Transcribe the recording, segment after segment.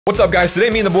What's up, guys?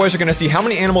 Today me and the boys are gonna see how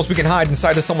many animals we can hide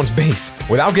inside of someone's base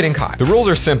without getting caught. The rules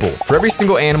are simple. For every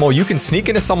single animal you can sneak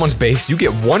into someone's base, you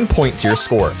get 1 point to your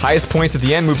score. Highest points at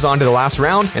the end moves on to the last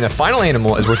round, and the final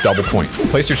animal is worth double points.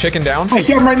 Place your chicken down. Hey,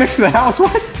 I'm right next to the house.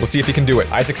 What? We'll see if he can do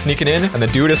it. Isaac's sneaking in, and the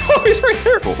dude is always right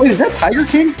here. Wait, is that Tiger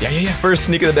King? Yeah. First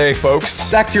sneak of the day, folks.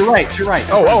 Zach, to your right, to your right.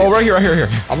 Oh, right here.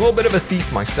 I'm a little bit of a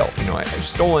thief myself. You know, I've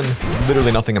stolen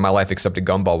literally nothing in my life except a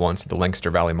gumball once at the Lancaster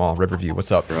Valley Mall, Riverview.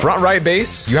 What's up? Front right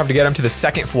base. You have to get him to the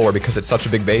second floor because it's such a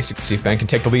big base. You can see if Ben can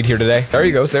take the lead here today. There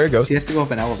he goes. He has to go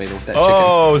up an elevator with that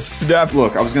chicken. Snap.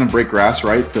 Look, I was gonna break grass,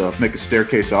 right, to make a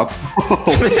staircase up.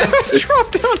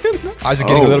 Drop down in there. Isaac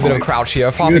getting a little bit of a crouch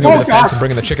here, flopping over the fence and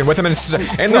bringing the chicken with him. And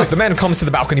the man comes to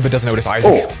the balcony but doesn't notice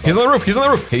Isaac. He's on the roof. He's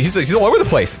all over the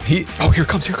place. Here he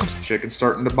comes. Chicken's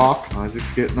starting to balk.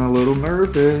 Isaac's getting a little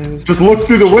nervous. Just look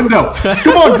through the window.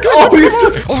 Come on.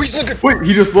 He's looking. Wait,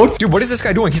 he just looked. Dude, what is this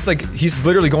guy doing? He's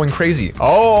literally going crazy.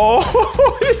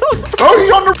 He's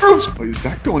on the roof. Wait, is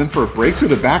Zach going in for a break through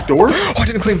the back door? I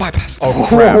didn't clean bypass. Oh,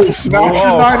 crap.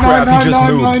 Smasher, he just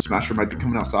moved. Smasher might be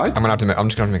coming outside. I'm just gonna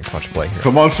have to make a clutch play here.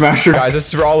 Come on, Smasher. Guys, this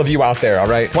is for all of you out there, all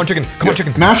right? Come on, chicken.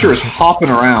 Smasher is hopping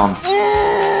around.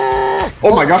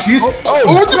 Oh my gosh, he's... How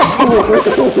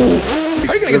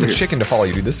are you gonna get the chicken to follow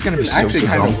you, dude? This is gonna be so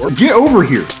dumb. Get over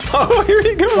here. Oh, here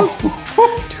he goes.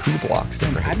 2 blocks.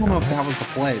 I don't know if that was the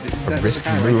play. A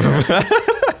risky move.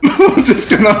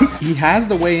 He has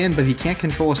the way in, but he can't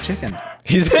control his chicken.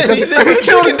 He's in. He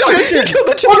killed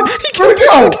the chicken.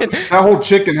 That whole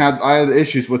chicken I had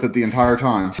issues with it the entire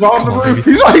time. He's on the roof.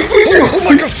 He sees you. Oh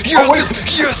my gosh, he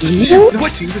has to see you.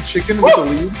 What? See the chicken with the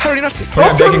lead? How did he not see?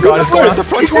 I'm begging God, it's going out the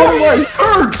front door.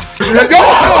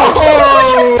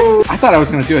 I thought I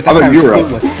was gonna do it. I thought you were up.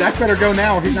 Zach better go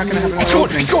now. He's not gonna have another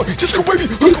opening. Let's go. Just go, baby.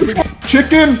 Let's go, baby.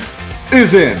 Chicken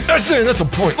is in. That's in. That's a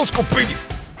point. Let's go, baby.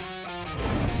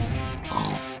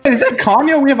 Is that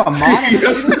Kanyo? We have a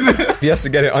mod? He has to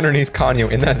get it underneath Kanyo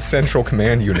in that central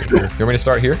command unit here. You want me to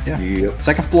start here? Yeah. Yep.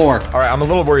 Second floor. All right, I'm a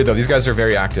little worried though. These guys are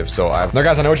very active, so no,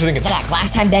 guys, I know what you're thinking. Zach,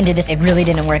 last time Ben did this, it really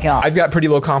didn't work at all. I've got pretty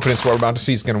low confidence what we're about to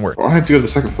see is gonna work. Well, I have to go to the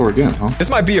second floor again, huh? This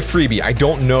might be a freebie. I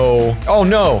don't know. Oh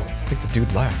no. I think the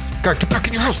dude left. God, get back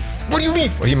in your house. Why do you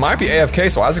leave? Well, he might be AFK,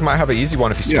 so Isaac might have an easy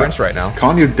one if he sprints right now.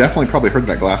 Kanyo definitely probably heard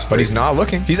that glass break. But he's not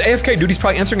looking. He's AFK, dude. He's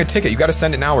probably answering a ticket. You gotta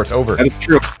send it now or it's over. That is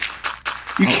true.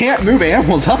 You can't move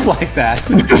animals up like that.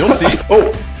 You'll see.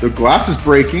 Oh, the glass is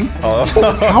breaking. Oh,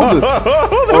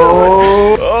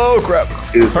 crap.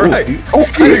 All right.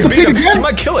 He's beat him. He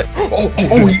might kill it.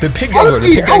 The pig dangler.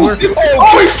 He killed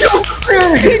the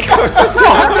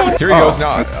pig. Here he goes.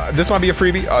 Now, this might be a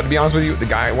freebie. To be honest with you, the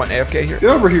guy went AFK here. Get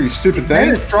over here, you stupid thing.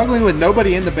 Man is struggling with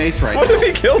nobody in the base right now. What if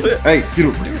he kills it? Hey, get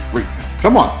over here.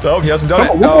 Come on. Oh, he hasn't done it.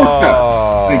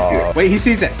 Thank you. Wait, he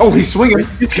sees it. Oh, he's swinging.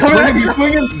 He's coming. He's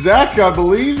swinging. Zach, I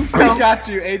believe. He got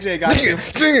you. AJ got you.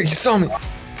 He saw me.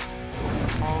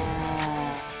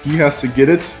 He has to get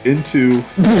it into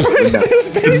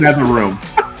the nether room.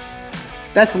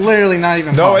 That's literally not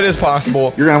even possible. No, it is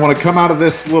possible. You're going to want to come out of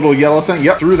this little yellow thing.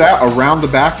 Yep, through that, around the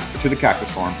back to the cactus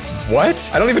farm.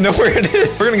 What? I don't even know where it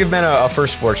is. We're gonna give Ben a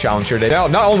first floor challenge here today. Now,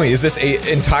 not only is this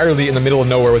entirely in the middle of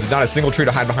nowhere with not a single tree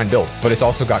to hide behind build, but it's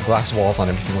also got glass walls on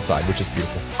every single side, which is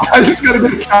beautiful. I just gotta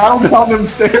get a cow down them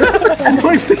stairs. I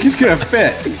don't think he's gonna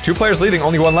fit. 2 players leading,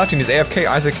 only 1 left, and he's AFK.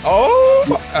 Isaac.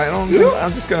 Oh, I don't know.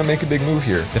 I'm just gonna make a big move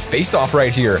here. The face-off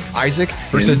right here. Isaac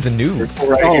versus the noob.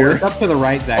 Right here. It's up to the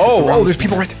right, Zach. There's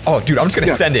people right there. Oh, dude, I'm just gonna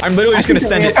send it. I'm literally just gonna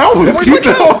send it. Where's my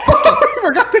cow? I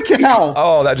forgot the cow.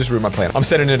 Oh, that just ruined my plan. I'm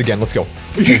sending it again. Let's go.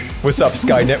 What's up,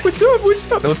 Skynet? What's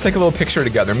up? Let's take a little picture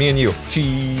together. Me and you.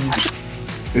 Cheese.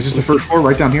 Is this the first floor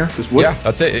right down here? This wood? Yeah,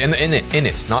 that's it. In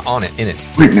it. Not on it. In it.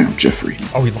 Right now, Jeffrey.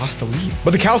 Oh, he lost the lead.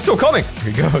 But the cow's still coming.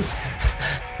 Here he goes.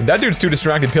 That dude's too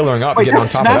distracted pillaring up and getting on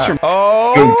top of that.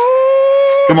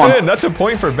 Oh, come on. That's a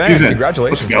point for Ben.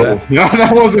 Congratulations, Ben. Yeah,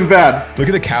 that wasn't bad. Look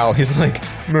at the cow. He's like,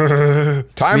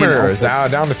 timer is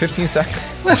down to 15 seconds.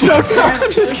 Let's go.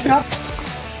 Just kidding.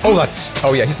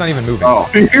 Oh yeah, he's not even moving. Oh,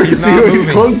 he's not moving. He's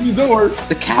closing the door.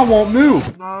 The cow won't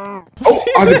move. No. Oh,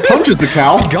 Isaac punches the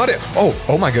cow. He got it.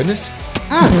 Oh my goodness.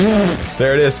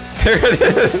 There it is.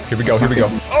 Here we go.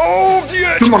 Oh,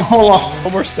 yeah. Come on, hold off.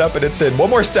 1 more step and it's in. 1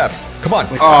 more step. Come on.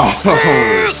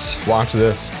 Watch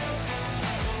this.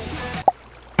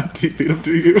 Defeat him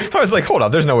to you. I was like, hold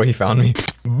up. There's no way he found me.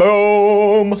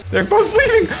 Boom. They're both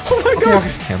leaving. Oh my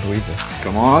gosh. Can't believe this.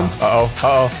 Come on.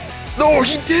 Uh-oh. No,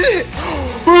 he did it!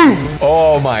 Boom!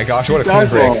 Oh my gosh, what a clean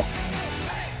break.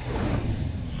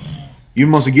 You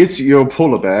must get your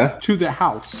polar bear. To the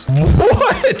house.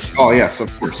 What? Oh, yes, of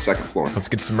course. Second floor. Let's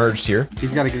get submerged here.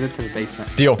 He's got to get it to the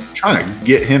basement. Deal. Trying to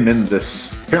get him in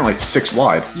this. Apparently it's 6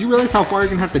 wide. You realize how far you're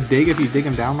going to have to dig if you dig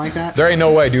him down like that? There ain't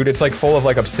no way, dude. It's like full of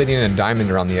like obsidian and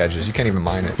diamond around the edges. You can't even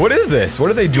mine it. What is this?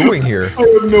 What are they doing here? I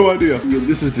have no idea.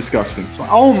 This is disgusting.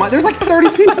 Oh my, there's like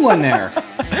 30 people in there.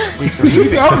 How did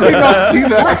they not see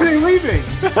that? Why are they leaving?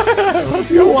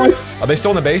 Let's go. Are they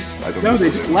still in the base? I don't No, know. they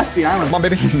just left the island. Come on,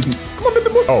 baby. Come on, baby.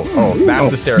 Oh, that's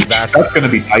the stair. That's gonna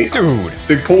be tight. Dude.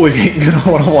 Big Polly ain't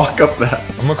gonna want to walk up that.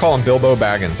 I'm gonna call him Bilbo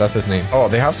Baggins. That's his name. Oh,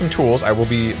 they have some tools. I will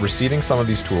be receiving some of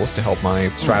these tools to help my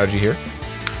strategy here.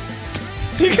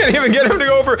 You can't even get him to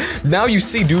go over. Now you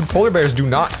see, dude, polar bears do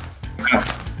not.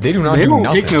 They do not They do don't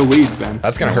nothing. take no leads, Ben.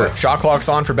 That's gonna hurt. Shot clock's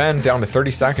on for Ben, down to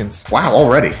 30 seconds. Wow,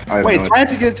 already. Wait, so I have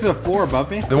to get it to the floor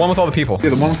above me? The one with all the people. Yeah,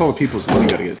 the one with all the people is the one you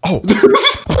gotta get. Oh.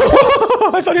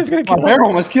 I thought he was gonna kill My me. bear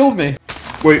almost killed me.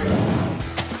 Wait.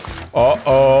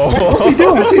 Uh-oh. What's he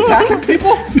doing? Is he attacking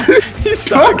people? He's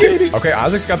suffocating. Okay,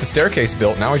 Isaac's got the staircase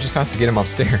built. Now he just has to get him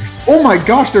upstairs. Oh my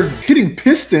gosh, they're hitting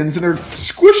pistons and they're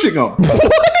squishing them.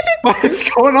 What's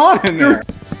going on in there?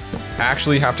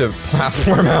 Actually have to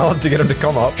platform out to get him to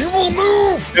come up. He won't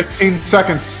move! 15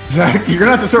 seconds. Zach, you're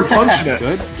gonna have to start punching it.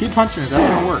 Good. Keep punching it. That's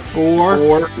gonna work. 4,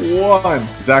 1.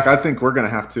 Zach, I think we're gonna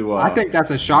have to. I think that's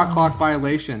a shot clock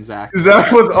violation, Zach.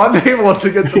 Zach was unable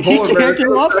to get the He polar bear. can't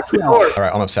get up still. All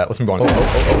right, I'm upset. Let's move on.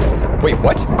 Oh. Wait,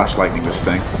 what? Flash lightning this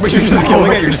thing. Wait, you're just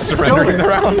killing it? You're just surrendering the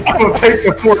round? I will take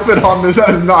the forfeit on this. That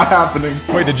is not happening.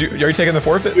 Wait, are you taking the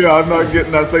forfeit? Yeah, I'm not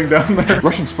getting that thing down there.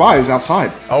 Russian spy is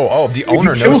outside. Oh, the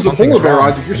owner he knows kills the something's polar bear,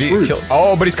 wrong. Isaac, you're If he screwed.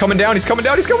 Oh, but he's coming down.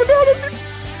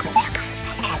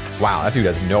 Wow, that dude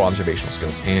has no observational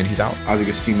skills, and he's out. Isaac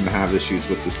is seeming to have issues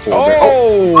with this polar bear.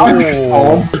 Oh! Isaac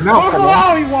saw him. Now, come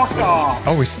on. Oh, he walked off.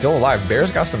 Oh, he's still alive.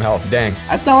 Bear's got some health. Dang.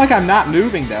 That's not like I'm not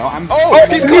moving, though. I'm. Oh,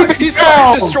 he's caught! He's down.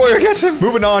 caught! Destroyer gets him!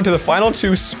 Moving on to the final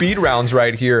 2 speed rounds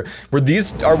right here, where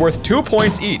these are worth 2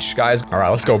 points each, guys. All right,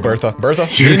 let's go, Bertha. Bertha,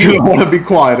 me and You're you, gonna want to be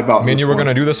quiet about me and this you, we're one.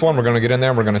 gonna do this one. We're gonna get in there,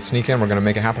 and we're gonna sneak in, we're gonna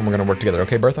make it happen, we're gonna work together,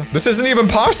 okay, Bertha? This isn't even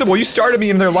possible. You started me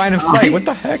in their line of sight. What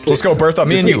the heck? Let's go, Bertha,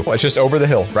 me and you. It's just over the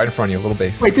hill, right in front of you, a little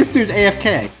base. Wait, this dude's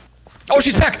AFK. Oh,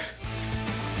 she's back!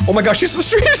 Oh my gosh, she's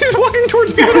walking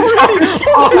towards me already!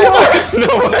 Oh my god!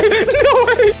 No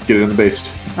way! Get it in the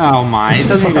base. Oh my! It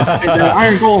doesn't even. The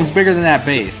Iron Golem's bigger than that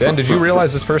base. Ben, did you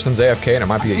realize this person's AFK and it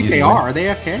might be I an think easy they win? are. Are they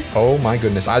AFK? Oh my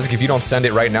goodness. Isaac, if you don't send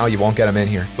it right now, you won't get him in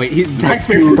here. Wait, Zach's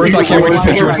Bertha, I can't wait to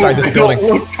take you inside this building.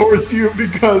 Don't look towards you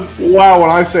because, wow, when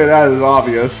I say that is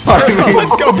obvious. Bertha,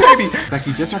 let's go, baby! Zach,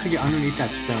 you just have to get underneath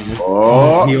that stone.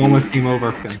 Oh. He almost came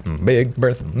over. Big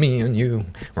Bertha, me and you,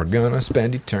 we're gonna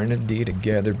spend eternity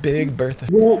together. Big Bertha.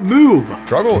 Won't move.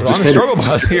 Struggle on the hit struggle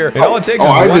bus here. And all it takes is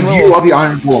Oh, one Isaac, you little. love the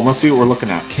Iron Golem. Let's see what we're looking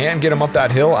at. Can't get him up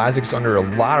that hill. Isaac's under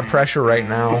a lot of pressure right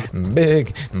now.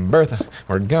 Big Bertha,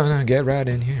 we're gonna get right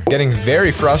in here. Getting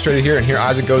very frustrated here, and here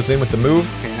Isaac goes in with the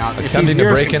move, Okay, now, if attempting he's to near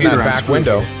a break in that computer, I'm back screwed.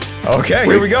 window. Okay,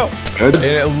 here we go. Good. And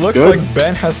it looks Good. like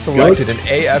Ben has selected an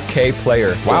AFK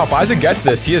player. Wow, if Isaac gets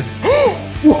this, he is. He's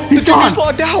The dude gone. just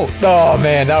logged out. Oh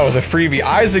man, that was a freebie.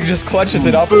 Isaac just clutches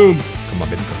it up. Boom. Come on,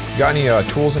 baby. Go. You got any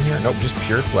tools in here? Nope, just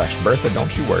pure flesh. Bertha,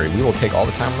 don't you worry. We will take all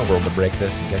the time in the world to break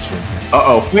this and get you in here.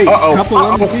 Uh-oh. Wait, Uh-oh. couple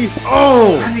Uh-oh. of people.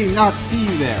 Oh. I did not see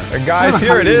you there. And guys,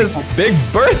 here it is. Big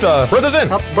Bertha. Bertha's in.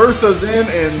 Bertha's in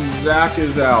and Zach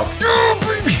is out.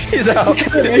 He's out.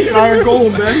 Make an Iron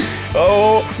Golem, Ben.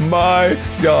 Oh my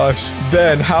gosh.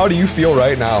 Ben, how do you feel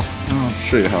right now? I'll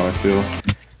show you how I feel.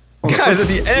 Guys, at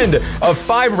the end of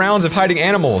 5 rounds of hiding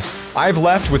animals, I've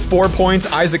left with 4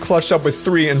 points, Isaac clutched up with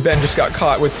 3, and Ben just got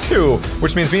caught with 2,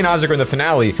 which means me and Isaac are in the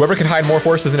finale. Whoever can hide more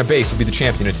horses in a base will be the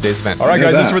champion in today's event. All right,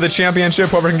 guys, this is for the championship.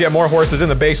 Whoever can get more horses in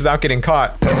the base without getting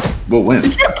caught. We'll win.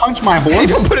 You can't punch my Hey, horse.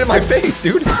 don't put it in my face,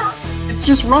 dude. It's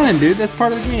just running, dude. That's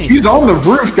part of the game. He's on the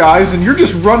roof, guys, and you're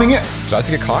just running it. Did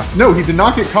Isaac get caught? No, he did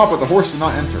not get caught, but the horse did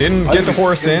not enter. Didn't get the Isaac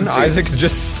horse in. the base. Isaac's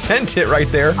just sent it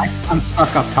right there. I'm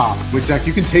stuck up top. Wait, Zach,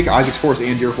 you can take Isaac's horse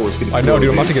and your horse. Get it I know, to dude.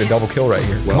 I'm the about to base. get a double kill right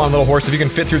here. Come Well. on, little horse. If you can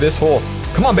fit through this hole.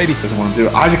 Come on, baby. Doesn't want to do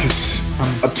it. Isaac has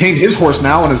obtained his horse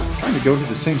now and is trying to go to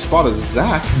the same spot as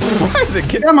Zach. Isaac,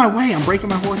 Get out of my way. I'm breaking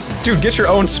my horse. dude, get your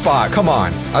own spot. Come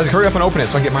on. Isaac, hurry up and open it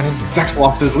so I can get mine in here. Zach's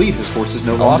lost his lead. His horse is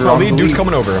no longer I lost my on lead. the Dude's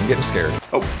coming over. I'm getting scared.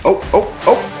 Oh.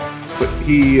 But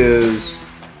he is...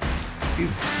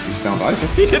 He's found Isaac.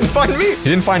 He didn't find me. He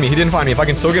didn't find me. He didn't find me. If I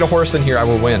can still get a horse in here, I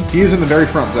will win. He is in the very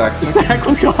front, Zach. Zach,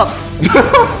 look up.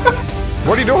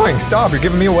 What are you doing? Stop. You're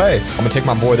giving me away. I'm going to take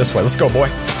my boy this way. Let's go, boy.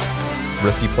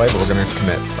 Risky play, but we're going to have to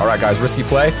commit. All right, guys. Risky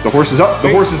play. The horse is up.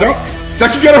 The horse is up.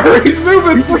 Zach, you gotta hurry. He's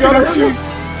moving. We gotta hurry.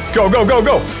 Go, go, go,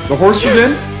 go. The horse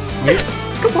is in. Yes.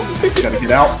 Come on, baby. Gotta get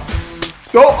out.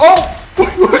 Oh!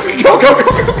 Go.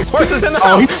 Horse is in the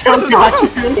house. Horse is in the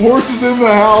house. Horse is in the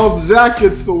house. Zach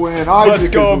gets the win. Let's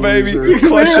go, baby.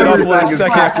 Clutched it up last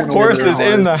second. Everything Horse is is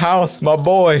in the house, my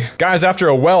boy. Guys, after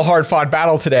a hard fought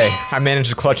battle today, I managed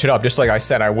to clutch it up just like I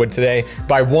said I would today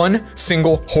by one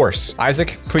single horse.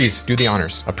 Isaac, please do the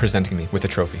honors of presenting me with a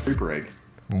trophy. Creeper egg.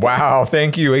 Wow,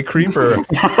 thank you, a creeper.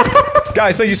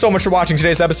 Guys, thank you so much for watching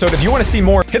today's episode. If you want to see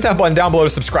more, hit that button down below to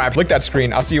subscribe. Click that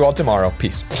screen. I'll see you all tomorrow.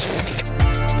 Peace.